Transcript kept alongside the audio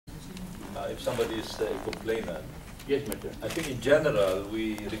if somebody is a complainant, Yes, Madam. I think in general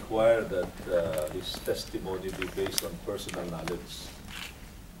we require that his testimony be based on personal knowledge.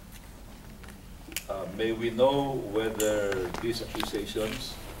 May we know whether these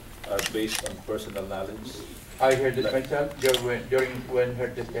accusations are based on personal knowledge? I heard this myself during when her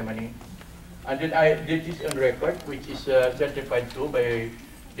testimony. And then this is on record, which is certified too by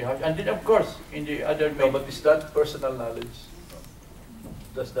the House. And then of course, in the other... No, but is that personal knowledge?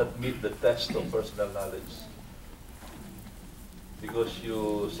 Does that meet the test of personal knowledge? Because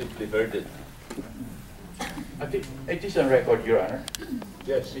you simply heard it. I think it is on record, Your Honor.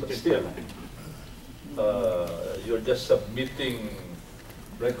 Yes, but still, you're just submitting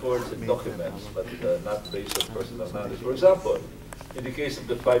records and documents, but not based on personal knowledge. For example, in the case of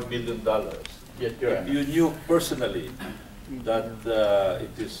the $5 million, yes, Your Honor. if you knew personally that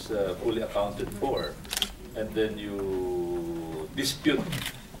it is fully accounted for, and then you dispute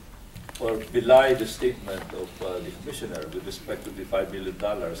or belie the statement of the Commissioner with respect to the $5 million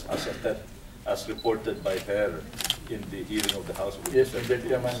as reported by her in the hearing of the House of Yes, Mr. Representatives.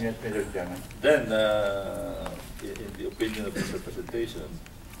 Chairman, yes, Mr. Chairman. Then, in the opinion of this representation,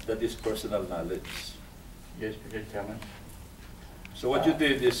 that is personal knowledge. Yes, Mr. Chairman. So what you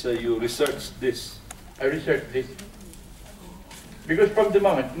did is you researched this. I researched this. Because from the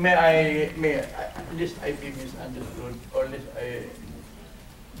moment, at least I be misunderstood, or at least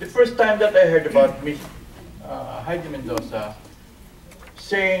the first time that I heard about Miss Heidi Mendoza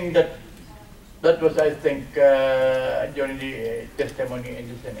saying that, that was, I think, during the testimony in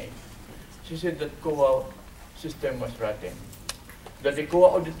the Senate. She said that COA system was rotten, that the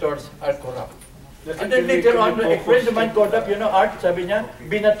COA auditors are corrupt. And then later on, a friend of mine called up, you know, Art, sabi niya,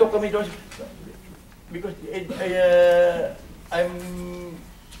 binato kami doon. Because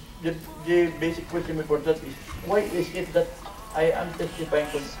the basic question before that is, why is it that I am testifying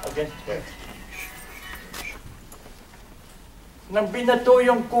against her? Nang binato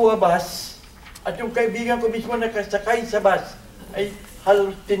yung COA bus, at yung kaibigan ko mismo nakasakay sa bus, ay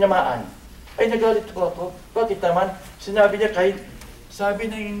halos tinamaan. Ay nagalit ko ako. Bakit naman? Sinabi niya kahit,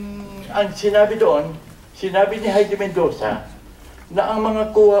 sabi ang sinabi doon, sinabi ni Heidi Mendoza, na ang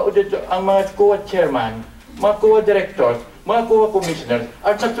mga COA auditor, ang mga COA chairman, mga COA directors, mga COA commissioners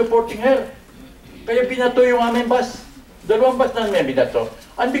are not supporting her. Kaya binato yung aming bus. Dalawang bus na may binato.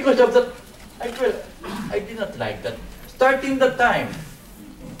 And because of that, I did not like that. Starting that time,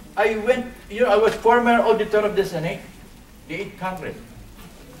 I went, you know, I was former auditor of the Senate, the 8th Congress,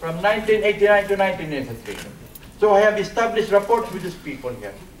 from 1989 to 1993. So I have established rapports with these people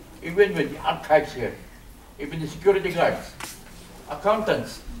here, even with the archives here, even the security guards,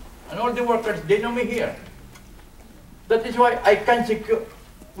 accountants, and all the workers, they know me here. That is why I can secure,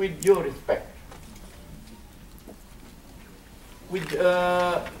 with due respect, with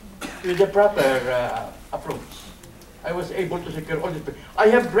the proper approach, I was able to secure all this. I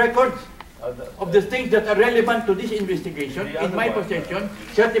have records of the things that are relevant to this investigation in my possession,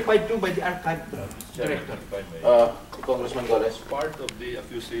 certified to by the archive director. Congressman Golez. Part of the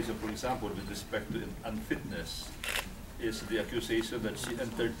accusation, for example, with respect to unfitness, is the accusation that she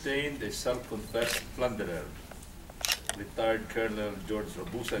entertained a self-confessed plunderer, retired Colonel George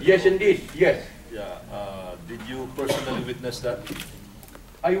Rabusa. Yes, indeed. Yes. Yeah. Did you personally witness that?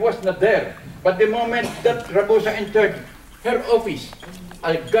 I was not there, but the moment that Rabusa entered her office,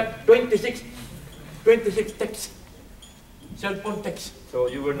 I got 26 texts, cell phone texts. So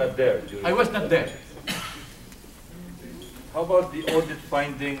you were not there? I was not there. How about the audit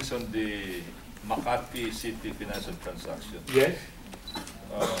findings on the Makati City financial transaction? Yes.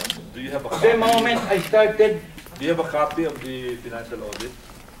 Do you have a copy? The moment I started, Do you have a copy of the financial audit?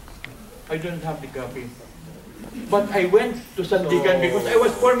 I don't have the copy. But I went to Sandigan because I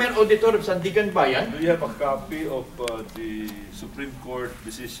was former auditor of Sandigan Bayan. Do you have a copy of the Supreme Court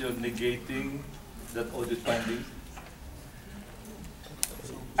decision negating that audit finding?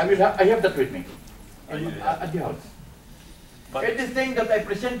 I have that with me at the house. But Everything that I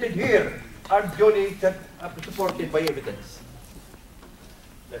presented here are duly supported by evidence.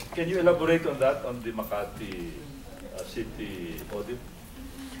 can you elaborate on that, on the Makati City audit?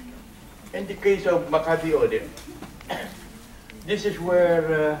 In the case of Makati audit, this is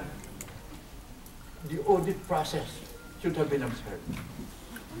where the audit process should have been observed.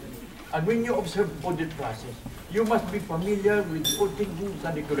 And when you observe audit process, you must be familiar with auditing rules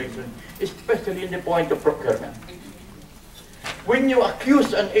and regulations, especially in the point of procurement. When you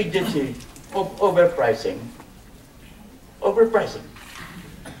accuse an agency of overpricing,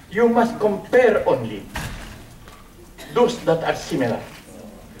 you must compare only those that are similar.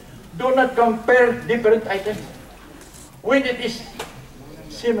 Do not compare different items. When it is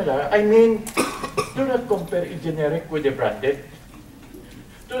similar. I mean, do not compare a generic with a branded.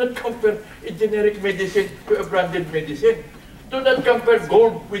 Do not compare a generic medicine to a branded medicine. Do not compare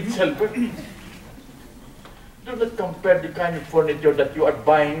gold with silver. Do not compare the kind of furniture that you are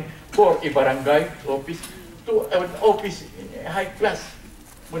buying for a barangay office to an office in a high-class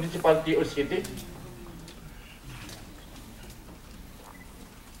municipality or city.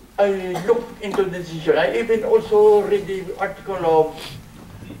 I looked into the decision. I even also read the article of,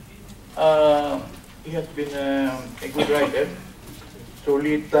 he has been a good writer,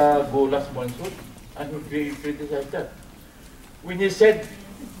 Solita Golas Mansur, and he criticized that. When he said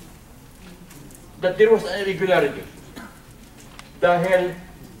that there was an irregularity dahil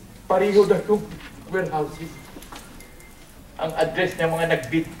pareho na yung warehouses ang address ng mga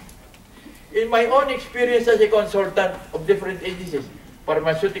nag-bid. In my own experience as a consultant of different agencies,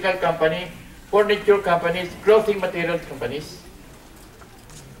 pharmaceutical company, furniture companies, clothing material companies,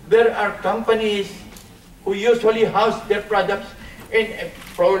 there are companies who usually house their products in a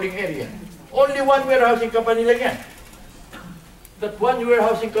prowling area. Only one warehousing company lang yan. That one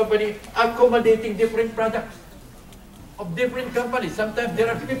warehousing company accommodating different products of different companies. Sometimes there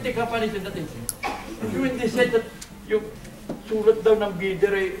are 50 companies in that instance. When they said that yung sulat daw ng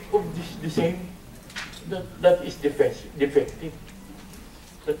bidder ay of the same, that is defective.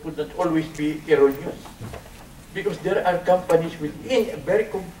 That would not always be erroneous. Because there are companies within a very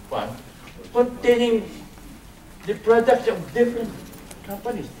compound containing the products of different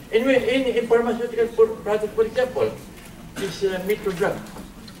companies. In pharmaceutical products, for example, this Metro Drug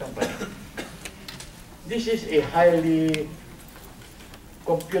company. This is a highly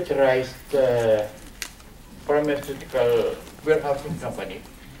computerized pharmaceutical warehousing company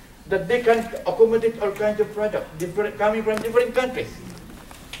that they can accommodate all kinds of products coming from different countries.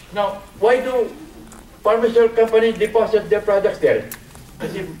 Now, why do pharmaceutical companies deposit their products there?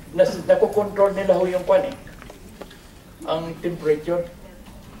 Kasi nakokontrol nila ho yung kwan ang temperature.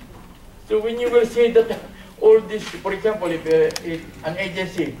 So when you will say that all this, for example, if an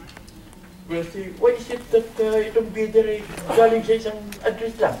agency will say, why is it that itong bidder ay galing sa isang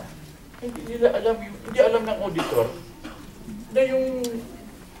address lang? Hindi nila alam, hindi alam ng auditor na yung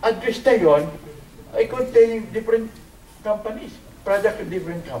address na yun ay containing different companies, product of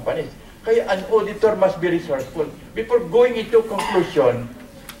different companies. Kaya an auditor must be resourceful. Before going into conclusion,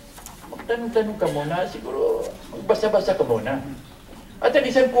 magtanong-tanong ka muna, siguro magbasa-basa ka muna. At ang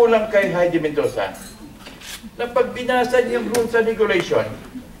isang kulang kay Heidi Mendoza, na pag binasa niya yung rules and regulation,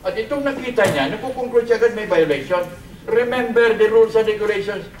 at itong nakita niya, nakukonclude siya agad may violation. Remember the rules and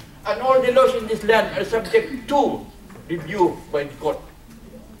regulations, and all the laws in this land are subject to review by the court.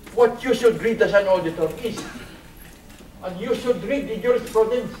 What you should read as an auditor is, and you should read the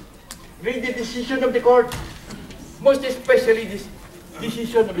jurisprudence, read the decision of the court, most especially this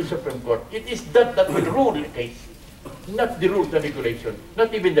decision of the Supreme Court. It is that will rule the case, not the rules and regulations,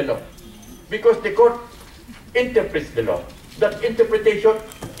 not even the law. Because the court interprets the law. That interpretation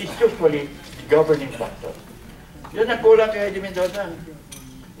is usually the governing factor. Yan ang kulang kay Heidi Mendoza.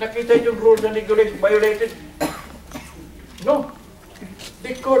 Nakita yung rules and regulations violated? No.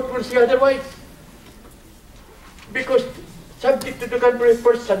 The court will see otherwise. Because subject to the country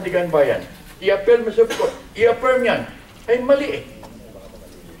first sandigan bayan. I-appeal mo sa court. I-affirm yan. Ay mali eh.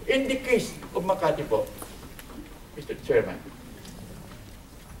 In the case of Makati po, Mr. Chairman,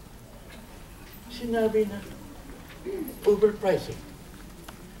 sinabi na overpricing.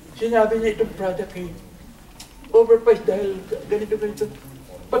 Sinabi niya itong product ay overpriced dahil ganito.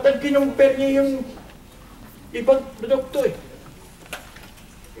 Ba't ang kinumpare niya yung ibang produkto eh?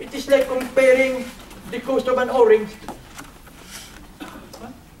 It is like comparing the cost of an orange,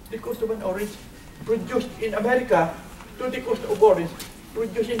 the cost of an orange produced in America to the cost of orange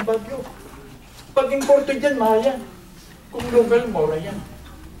produced in Baguio. Pag imported yan, mahal yan. Kung local, mura yan.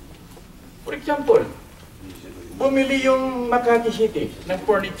 For example, bumili yung Makati City ng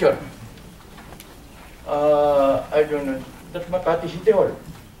furniture. I don't know, that Makati City Hall.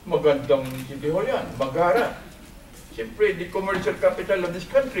 Magandang City Hall yan, Magara. Siyempre, the commercial capital of this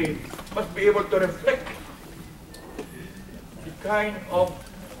country must be able to reflect the kind of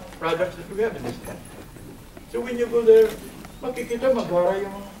products that we have in this country. So when you go there, makikita Magara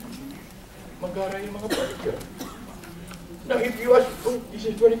yung mga furniture. Now, if you ask, oh, this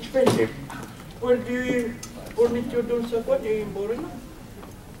is very expensive, where do you furniture doon sa kwan, mura na.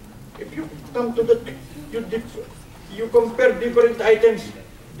 If you come to that, you compare different items,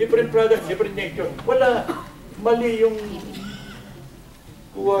 different products, different nature. Wala, mali yung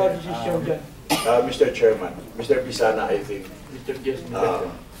kuha decision dyan. Mr. Chairman, Mr. Pisana, I think Mr. Yes,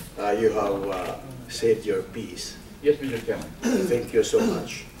 you have said your piece. Yes, Mr. Chairman. Thank you so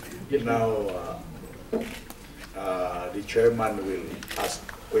much. Yes, Now, the chairman will ask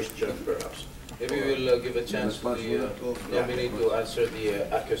question perhaps. Maybe we'll give a chance to the nominee to answer the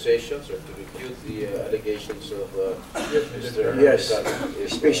accusations or to refute the allegations of Mr. Yes, Ricardo.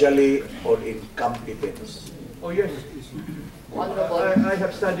 especially on incompetence. Oh, yes. Honorable, I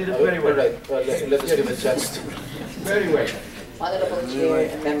have studied it very All well. right, let us give a chance to. Very well. Honorable Chair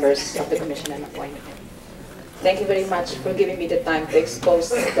and members of the Commission on Appointment. Thank you very much for giving me the time to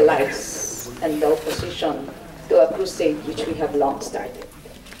expose the lies and the opposition to a crusade which we have long started.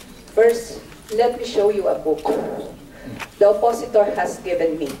 First, let me show you a book the oppositor has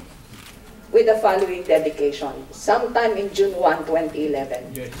given me with the following dedication, sometime in June 1,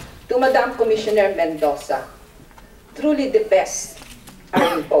 2011, Yes. to Madam Commissioner Mendoza. Truly the best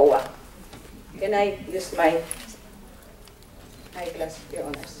are in COA. Can I use my eyeglass, Your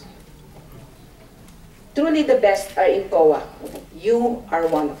Honors? Truly the best are in COA. You are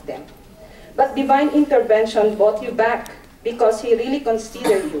one of them. But divine intervention brought you back because he really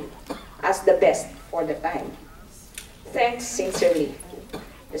considered you as the best for the time. Thanks sincerely.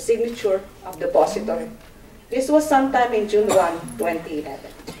 The signature of the depositor. This was sometime in June 1, 2011.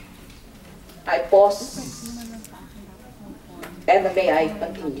 I pause, and may I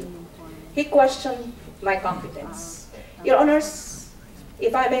continue. He questioned my competence. Your Honors,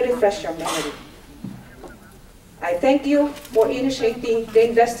 if I may refresh your memory, I thank you for initiating the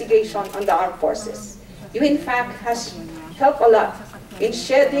investigation on the armed forces. You in fact has helped a lot in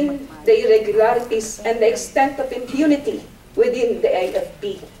shedding the irregularities and the extent of impunity within the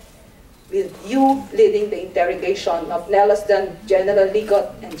AFP, with you leading the interrogation of Nelson, General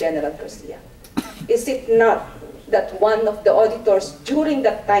Ligot, and General Garcia. Is it not that one of the auditors during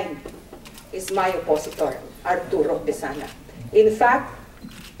that time is my oppositor, Arturo Besana? In fact,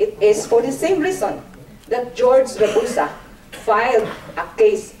 it is for the same reason that George Rabusa filed a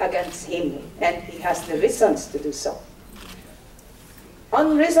case against him, and he has the reasons to do so.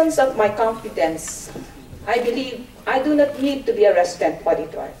 On reasons of my competence, I believe I do not need to be a resident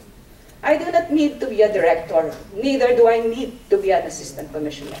auditor. I do not need to be a director, neither do I need to be an assistant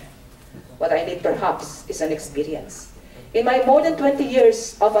commissioner. What I need perhaps is an experience. In my more than 20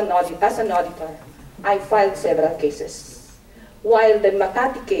 years of as an auditor, I filed several cases. While the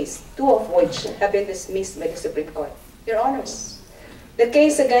Makati case, 2 of which have been dismissed by the Supreme Court. Your Honors, the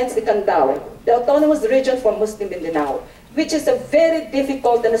case against the Candao, the Autonomous Region for Muslim Mindanao, which is a very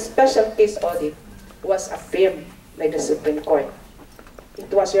difficult and a special case audit, was affirmed by the Supreme Court.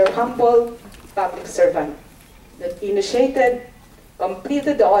 It was your humble public servant that initiated,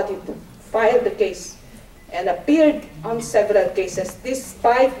 completed the audit, filed the case, and appeared on several cases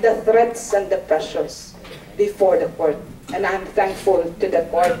despite the threats and the pressures before the court. And I'm thankful to the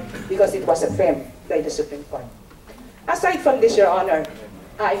court because it was affirmed by the Supreme Court. Aside from this, Your Honor,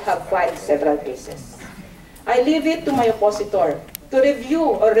 I have filed several cases. I leave it to my oppositor to review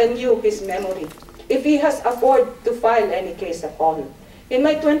or renew his memory if he has afforded to file any case at all. In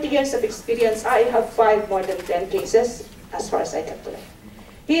my 20 years of experience, I have filed more than 10 cases as far as I can tell.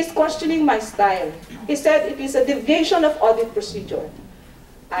 He is questioning my style. He said it is a deviation of audit procedure.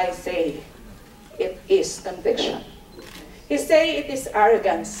 I say it is conviction. He say it is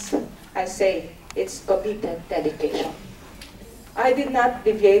arrogance. I say it's committed dedication. I did not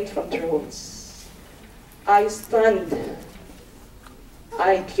deviate from the rules. I stand.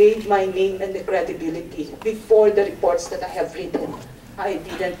 I gave my name and the credibility before the reports that I have written. I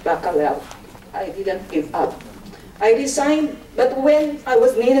didn't back out. I didn't give up. I resigned, but when I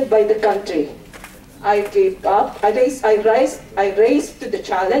was needed by the country, I gave up. I raised to the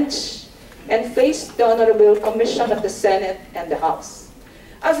challenge and faced the Honorable Commission of the Senate and the House.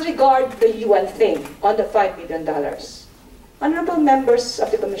 As regard the UN thing on the $5 million, honorable members of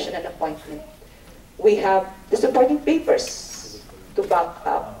the Commission on Appointment, we have the supporting papers to back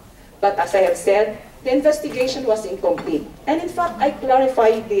up. But as I have said, the investigation was incomplete. And in fact, I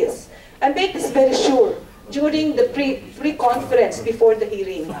clarified this. I made this very sure during the pre-conference before the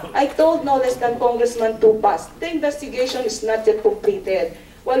hearing. I told no less than Congressman Tupas, the investigation is not yet completed.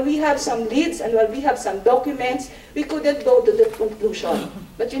 While we have some leads and while we have some documents, we couldn't go to the conclusion.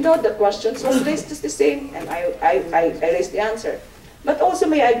 But you know, the questions was raised as the same, and I raised the answer. But also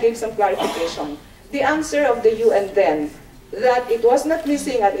may I give some clarification. The answer of the UN then, that it was not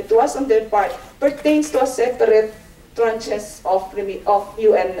missing and it was on their part, pertains to a separate tranches of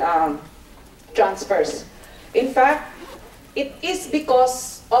UN transfers. In fact, it is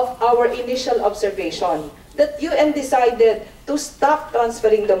because of our initial observation that UN decided to stop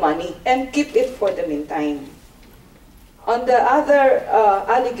transferring the money and keep it for the meantime. On the other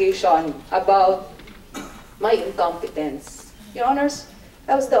allegation about my incompetence. Your Honors,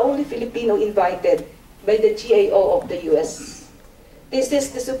 I was the only Filipino invited by the GAO of the US. This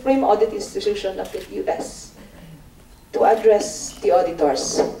is the supreme audit institution of the US to address the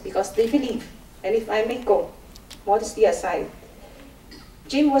auditors because they believe, and if I may quote, modesty aside,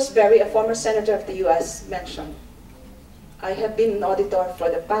 Jim Wasbury, a former senator of the US, mentioned, I have been an auditor for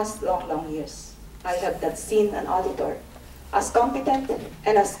the past long years. I have not seen an auditor as competent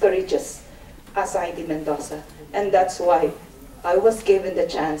and as courageous as Heidi Mendoza. And that's why I was given the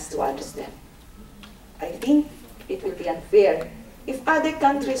chance to address them. I think it will be unfair if other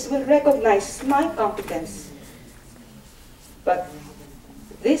countries will recognize my competence. But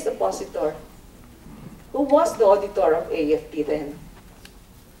this oppositor, who was the auditor of AFP then,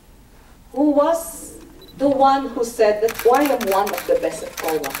 who was the one who said that I am one of the best at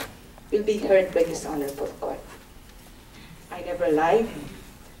COA, will be heard by this honorable court. I never lied.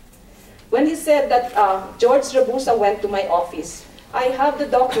 When he said that George Rabusa went to my office, I have the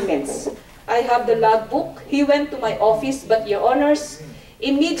documents. I have the logbook. He went to my office, but Your Honors,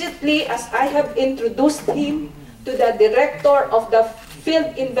 immediately as I have introduced him to the director of the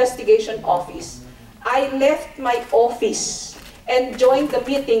Field Investigation Office, I left my office and joined the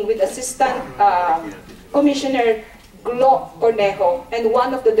meeting with Assistant Commissioner Cornejo and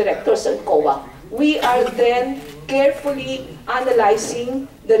one of the directors of COA. We are then carefully analyzing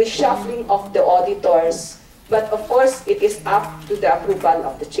the reshuffling of the auditors, but of course it is up to the approval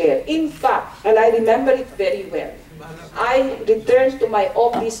of the chair. In fact, and I remember it very well, I returned to my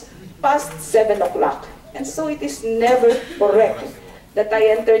office past 7 o'clock, and so it is never correct that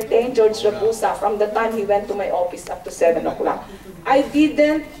I entertained George Rabusa from the time he went to my office up to 7 o'clock. I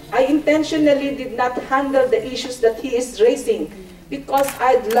intentionally did not handle the issues that he is raising because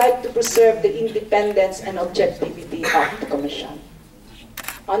I'd like to preserve the independence and objectivity of the Commission.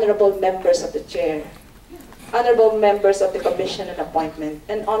 Honorable members of the Chair, honorable members of the Commission on Appointment,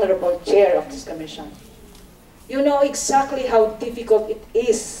 and honorable Chair of this Commission, you know exactly how difficult it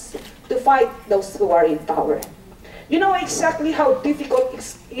is to fight those who are in power. You know exactly how difficult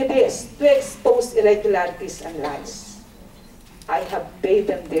it is to expose irregularities and lies. I have paid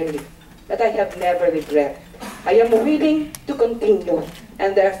them dearly, but I have never regret. I am willing to continue,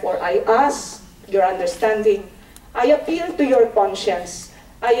 and therefore I ask your understanding. I appeal to your conscience.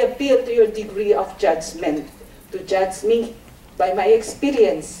 I appeal to your degree of judgment to judge me by my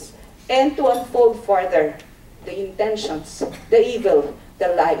experience and to unfold further the intentions, the evil, the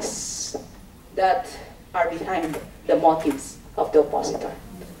lies that are behind the motives of the oppositor.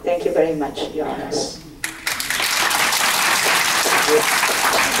 Thank you very much, Your Honors.